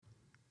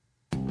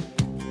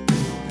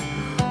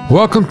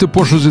Welcome to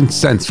Bushels and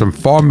Cents from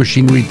Farm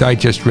Machinery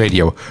Digest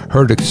Radio,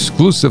 heard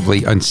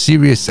exclusively on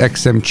Sirius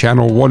XM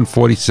Channel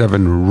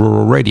 147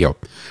 Rural Radio.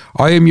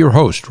 I am your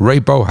host, Ray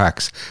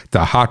Bohax,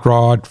 the Hot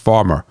Rod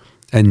Farmer.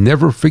 And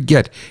never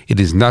forget, it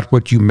is not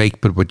what you make,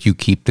 but what you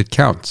keep that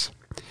counts.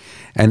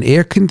 An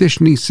air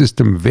conditioning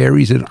system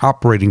varies in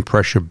operating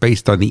pressure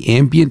based on the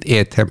ambient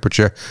air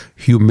temperature,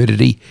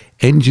 humidity,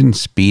 engine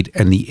speed,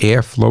 and the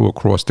airflow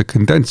across the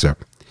condenser.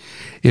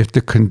 If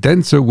the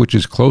condenser, which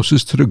is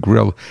closest to the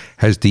grill,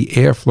 has the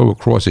airflow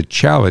across it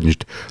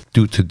challenged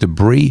due to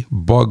debris,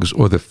 bugs,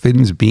 or the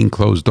fins being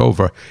closed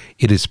over,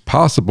 it is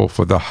possible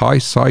for the high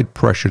side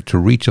pressure to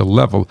reach a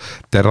level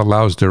that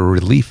allows the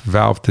relief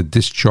valve to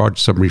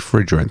discharge some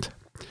refrigerant.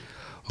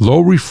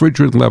 Low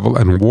refrigerant level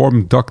and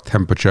warm duct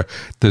temperature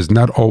does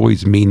not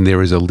always mean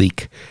there is a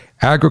leak.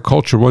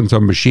 Agriculture runs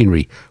on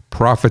machinery,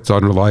 profits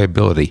on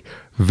reliability.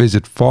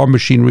 Visit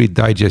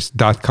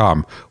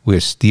farmmachinerydigest.com, where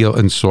steel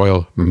and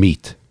soil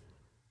meet.